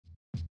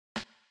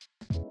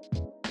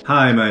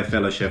Hi my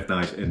fellow chef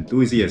knife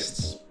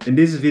enthusiasts. In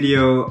this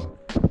video...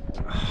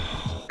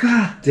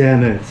 God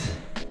damn it!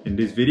 In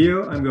this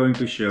video I'm going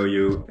to show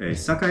you a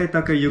Sakai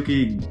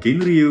Takayuki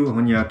Ginryu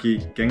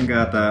Honyaki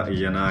Kengata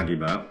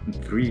Yanagiba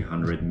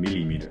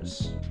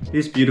 300mm.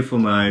 This beautiful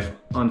knife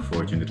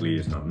unfortunately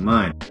is not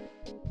mine.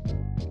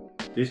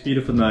 This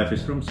beautiful knife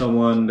is from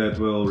someone that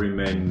will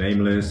remain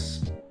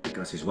nameless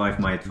because his wife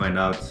might find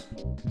out.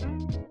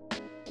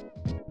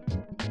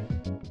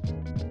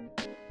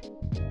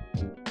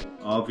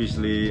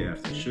 Obviously,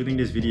 after shooting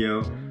this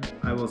video,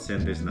 I will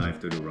send this knife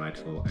to the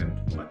rightful and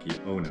lucky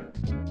owner.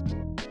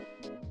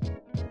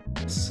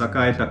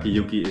 Sakai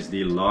Takayuki is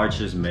the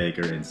largest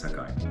maker in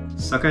Sakai.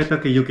 Sakai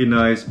Takayuki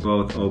knives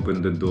both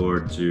open the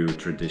door to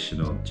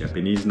traditional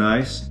Japanese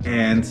knives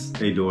and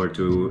a door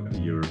to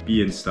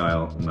European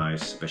style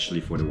knives, especially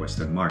for the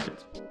Western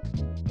market.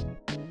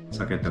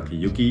 Sakai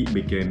Takayuki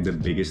became the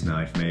biggest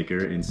knife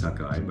maker in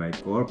Sakai by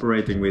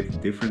cooperating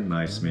with different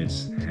knife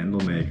smiths, handle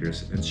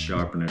makers and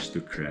sharpeners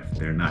to craft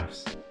their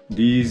knives.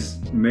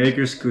 These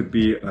makers could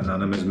be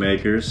anonymous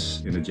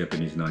makers in the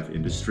Japanese knife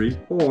industry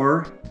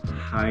or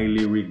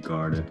highly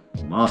regarded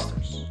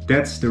masters.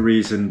 That's the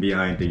reason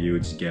behind the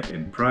huge gap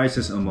in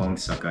prices among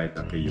Sakai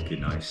Takayuki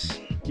knives.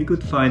 You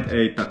could find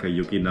a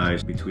Takayuki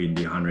knife between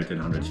the $100 and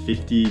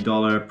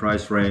 $150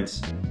 price range.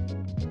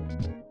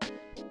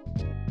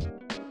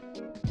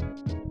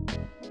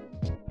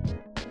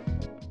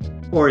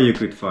 Or you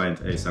could find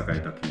a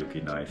Sakai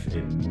Takayuki knife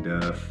in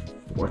the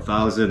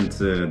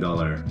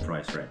 $4,000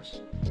 price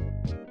range.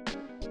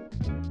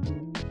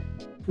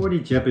 For the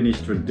Japanese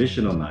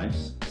traditional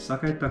knives,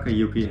 Sakai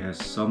Takayuki has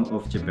some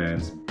of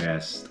Japan's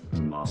best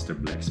master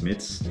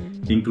blacksmiths,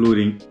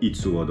 including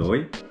Itsuo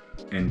Doi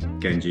and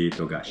Kenji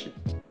Togashi.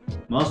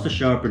 Master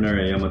sharpener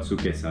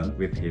Yamatsuke-san,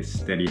 with his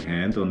steady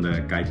hand on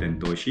the Kaiten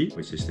Toshi,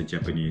 which is the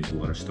Japanese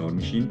water stone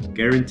machine,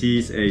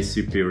 guarantees a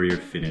superior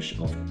finish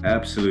of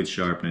absolute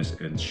sharpness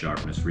and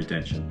sharpness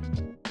retention.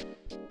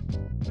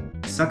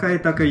 Sakai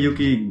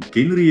Takayuki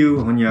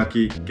Ginryu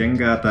Honyaki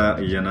Kengata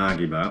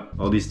Yanagiba.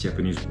 All these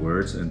Japanese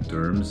words and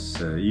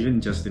terms, even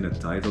just in the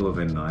title of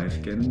a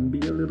knife, can be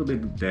a little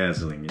bit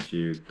dazzling if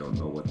you don't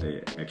know what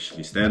they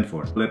actually stand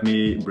for. Let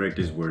me break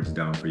these words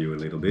down for you a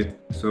little bit.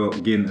 So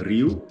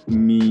Ginryu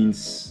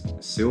means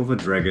silver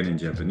dragon in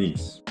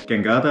Japanese.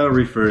 Kengata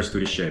refers to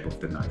the shape of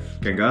the knife.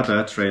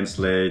 Kengata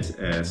translates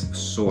as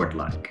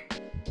sword-like.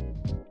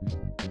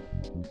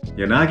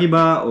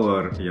 Yanagiba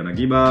or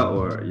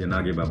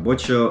Yanagiba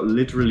bocho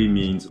literally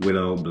means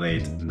willow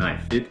blade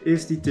knife. It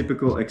is the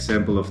typical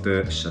example of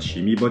the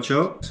sashimi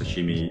bocho,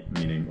 sashimi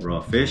meaning raw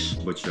fish,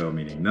 bocho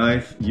meaning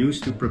knife,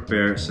 used to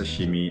prepare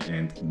sashimi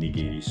and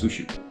nigiri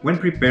sushi. When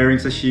preparing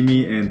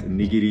sashimi and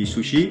nigiri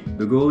sushi,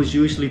 the goal is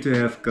usually to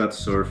have cut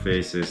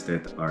surfaces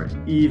that are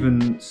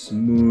even,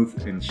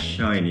 smooth and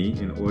shiny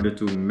in order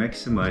to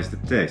maximize the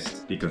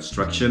taste. The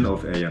construction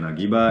of a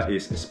Yanagiba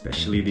is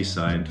especially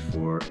designed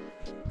for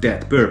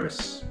that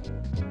purpose.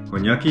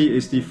 Honyaki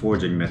is the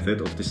forging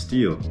method of the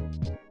steel.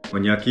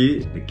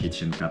 Honyaki, the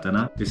kitchen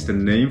katana, is the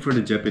name for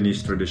the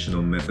Japanese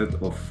traditional method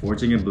of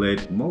forging a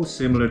blade most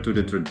similar to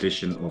the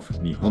tradition of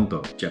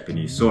Nihonto,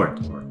 Japanese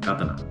sword or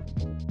katana.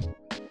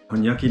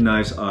 Honyaki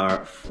knives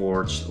are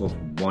forged of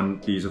one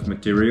piece of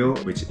material,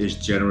 which is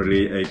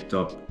generally a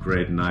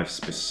top-grade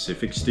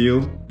knife-specific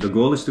steel. The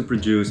goal is to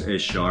produce a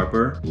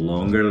sharper,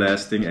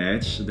 longer-lasting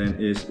edge than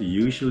is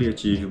usually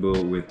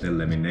achievable with the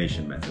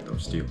lamination method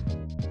of steel.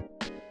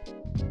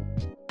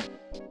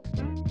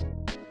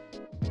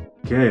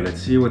 Okay,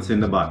 let's see what's in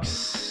the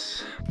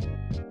box.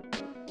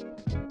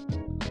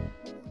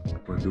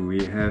 What do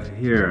we have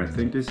here? I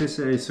think this is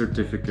a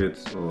certificate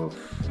of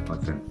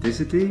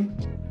authenticity.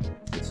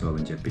 It's all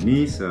in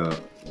Japanese, so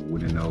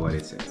wouldn't know what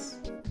it says.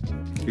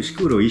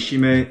 Yoshikuro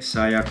Ishime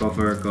saya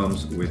cover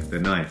comes with the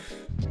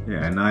knife.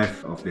 Yeah, a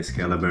knife of this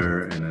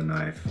caliber and a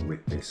knife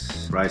with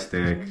this price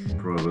tag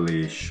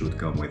probably should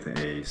come with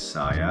a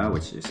saya,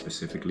 which is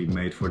specifically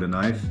made for the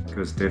knife,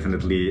 because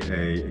definitely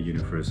a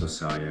universal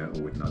saya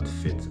would not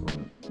fit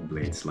on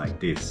blades like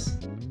this.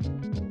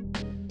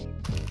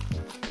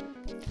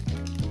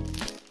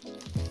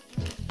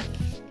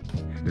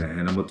 The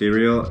handle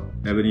material,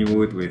 ebony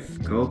wood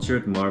with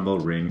cultured marble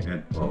ring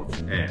at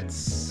both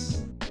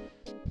ends.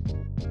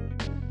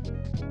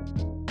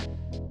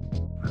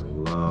 I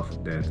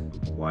love that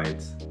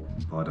white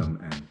bottom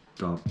and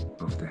top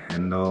of the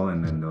handle,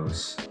 and then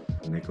those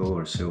nickel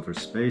or silver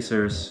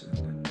spacers,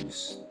 and then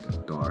this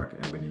dark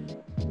ebony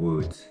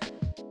wood.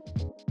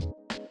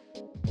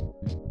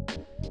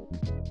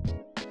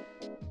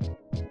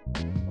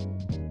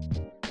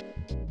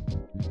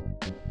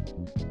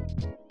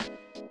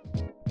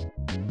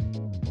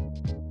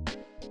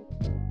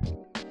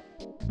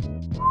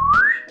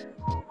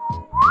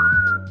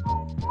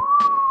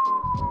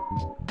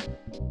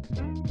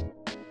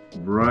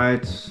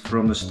 Right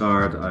from the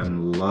start,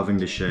 I'm loving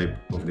the shape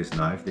of this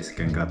knife, this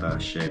Kengata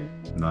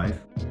shaped knife.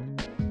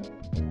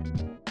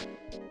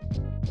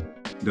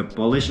 The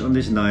polish on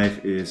this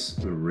knife is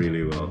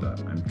really well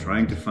done. I'm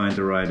trying to find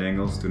the right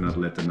angles to not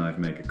let the knife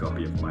make a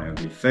copy of my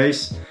ugly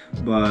face,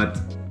 but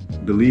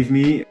Believe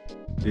me,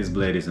 this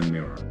blade is a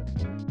mirror.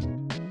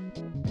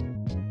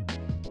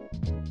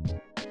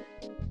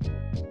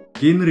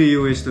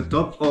 Ginryu is the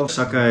top of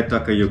Sakai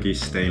Takayuki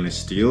stainless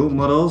steel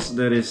models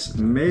that is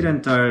made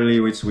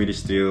entirely with Swedish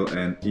steel,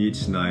 and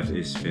each knife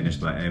is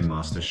finished by a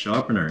master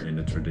sharpener in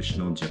the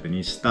traditional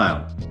Japanese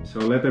style. So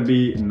let there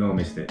be no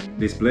mistake.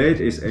 This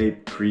blade is a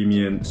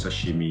premium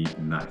sashimi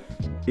knife.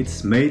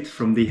 It's made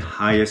from the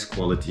highest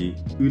quality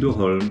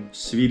Uddeholm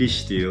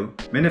Swedish steel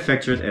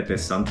manufactured at the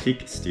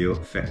Sandvik steel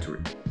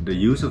factory. The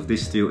use of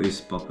this steel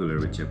is popular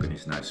with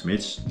Japanese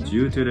knifesmiths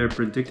due to their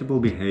predictable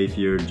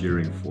behavior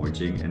during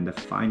forging and the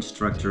fine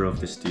structure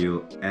of the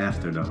steel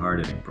after the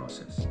hardening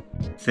process.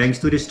 Thanks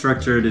to this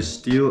structure, the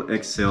steel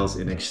excels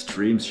in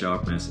extreme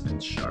sharpness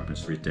and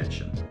sharpness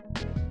retention.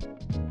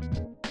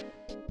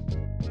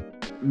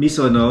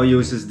 Misono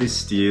uses this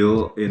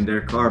steel in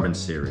their carbon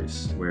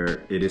series,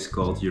 where it is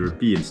called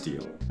European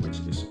steel, which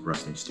is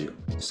rusting steel.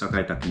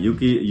 Sakai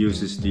Takayuki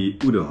uses the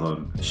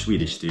Uddeholm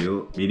Swedish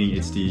steel, meaning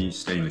it's the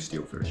stainless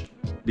steel version.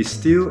 This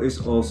steel is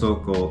also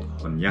called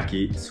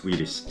Honyaki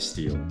Swedish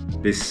steel.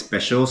 This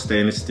special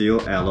stainless steel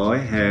alloy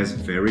has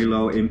very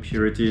low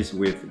impurities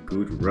with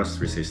good rust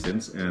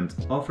resistance and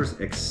offers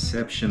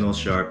exceptional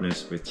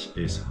sharpness, which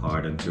is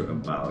hardened to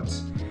about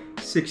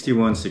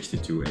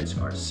 61-62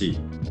 HRC.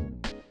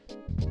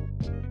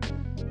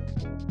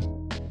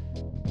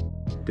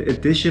 The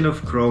addition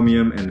of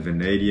chromium and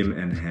vanadium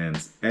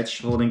enhanced edge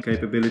holding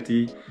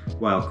capability,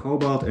 while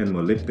cobalt and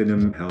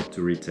molybdenum help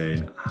to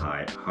retain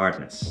high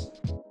hardness.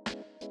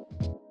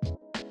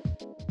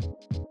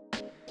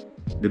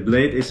 The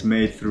blade is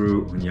made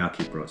through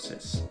Honyaki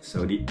process,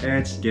 so the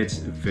edge gets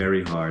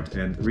very hard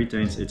and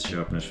retains its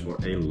sharpness for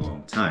a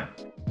long time.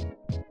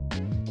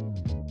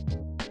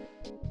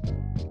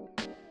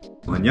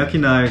 Honyaki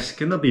knives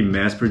cannot be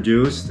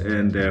mass-produced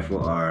and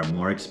therefore are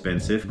more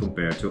expensive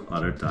compared to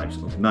other types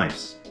of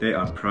knives. They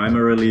are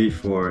primarily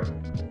for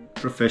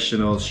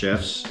professional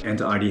chefs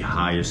and are the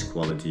highest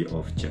quality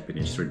of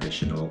Japanese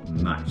traditional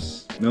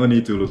knives. No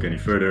need to look any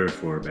further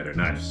for better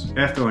knives.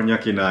 After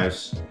Honyaki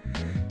knives,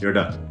 you're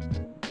done.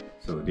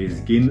 So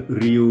this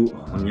Ginryu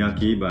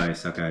Honyaki by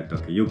Sakai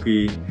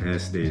Takayuki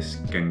has this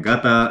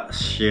kengata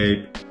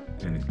shape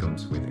and it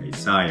comes with a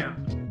saya.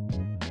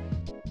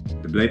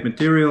 The blade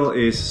material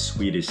is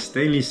Swedish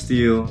stainless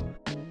steel.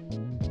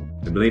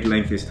 The blade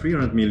length is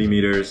 300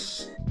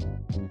 millimeters.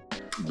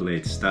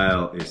 Blade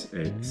style is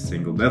a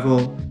single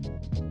bevel.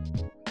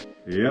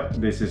 Yep,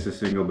 this is a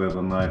single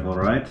bevel knife,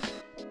 alright.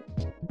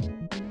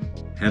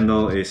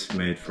 Handle is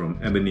made from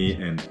ebony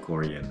and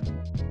corian.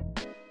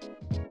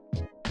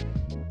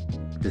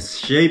 The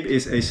shape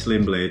is a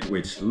slim blade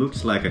which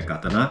looks like a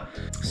katana,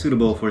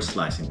 suitable for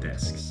slicing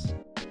tasks.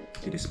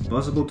 It is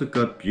possible to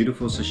cut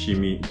beautiful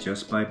sashimi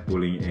just by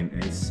pulling in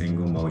a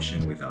single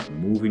motion without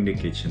moving the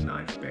kitchen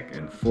knife back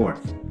and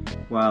forth.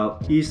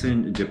 While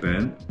Eastern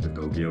Japan, the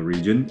Tokyo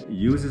region,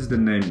 uses the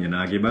name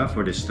Yanagiba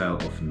for this style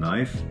of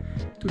knife,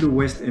 to the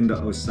west in the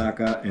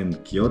Osaka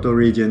and Kyoto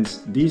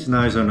regions, these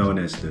knives are known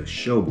as the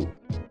shobu.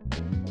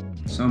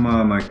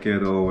 Somehow my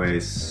cat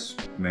always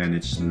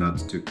managed not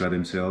to cut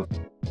himself.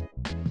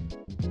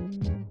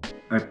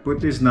 I put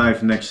this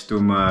knife next to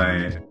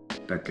my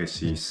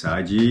Takeshi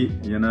Saji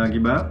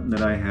Yanagiba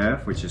that I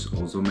have, which is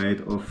also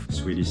made of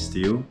Swedish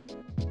steel.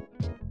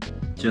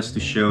 Just to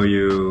show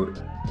you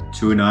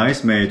two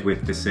knives made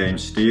with the same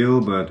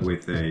steel but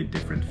with a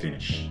different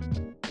finish.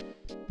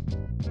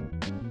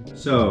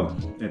 So,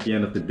 at the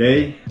end of the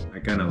day, I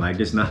kinda like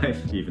this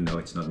knife, even though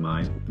it's not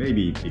mine.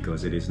 Maybe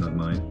because it is not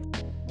mine.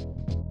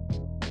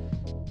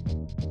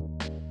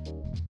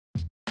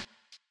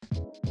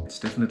 It's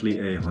definitely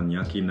a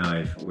Honyaki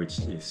knife, which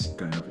is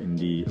kind of in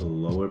the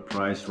lower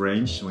price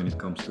range when it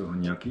comes to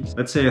Honyakis.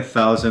 Let's say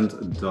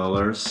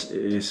 $1,000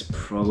 is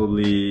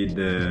probably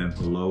the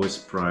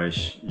lowest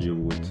price you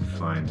would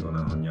find on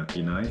a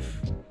Honyaki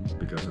knife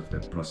because of the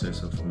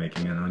process of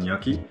making a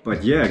Honyaki.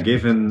 But yeah,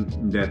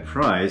 given that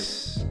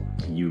price,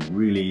 you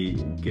really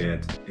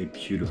get a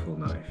beautiful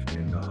knife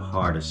in the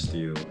hardest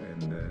steel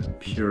and the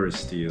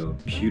purest steel.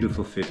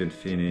 Beautiful fit and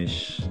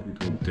finish.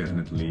 It will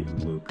definitely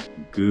look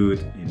good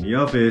in the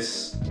office.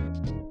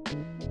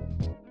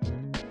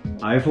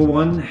 I, for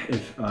one,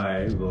 if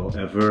I will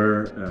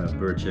ever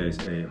purchase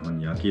a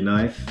Honyaki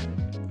knife,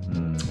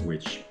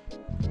 which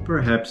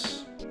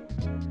perhaps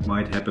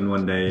might happen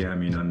one day. I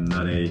mean, I'm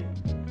not a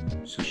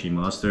sushi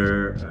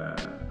master.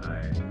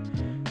 I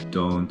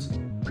don't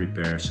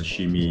prepare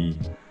sashimi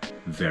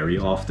very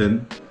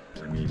often.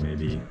 I mean,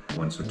 maybe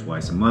once or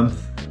twice a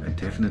month. I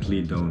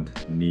definitely don't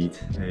need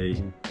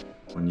a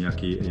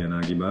Honyaki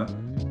Yanagiba.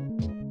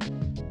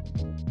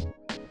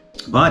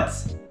 But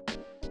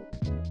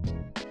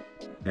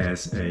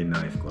as a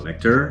knife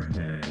collector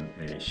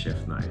and a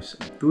chef knives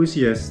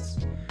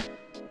enthusiast,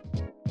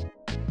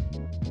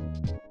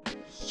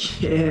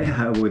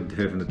 yeah, I would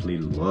definitely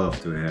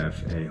love to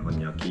have a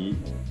Honyaki,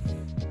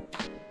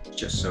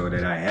 just so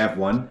that I have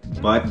one.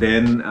 But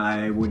then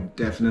I would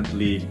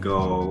definitely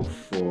go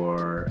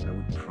for, I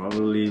would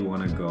probably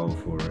want to go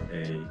for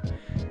a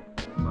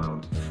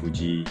Mount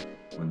Fuji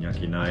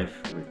Honyaki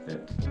knife with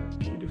that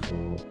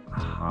beautiful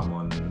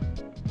hamon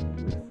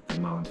with the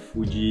Mount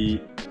Fuji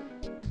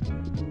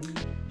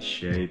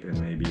shape and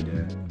maybe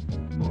the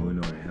moon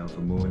or half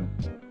a moon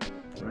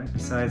right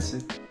besides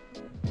it.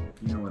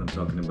 You know what I'm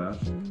talking about?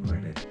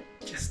 Or that,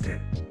 just that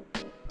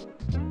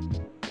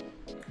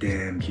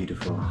damn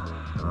beautiful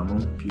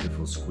hamon,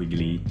 beautiful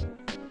squiggly,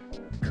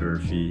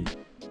 curvy,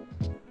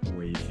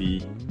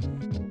 wavy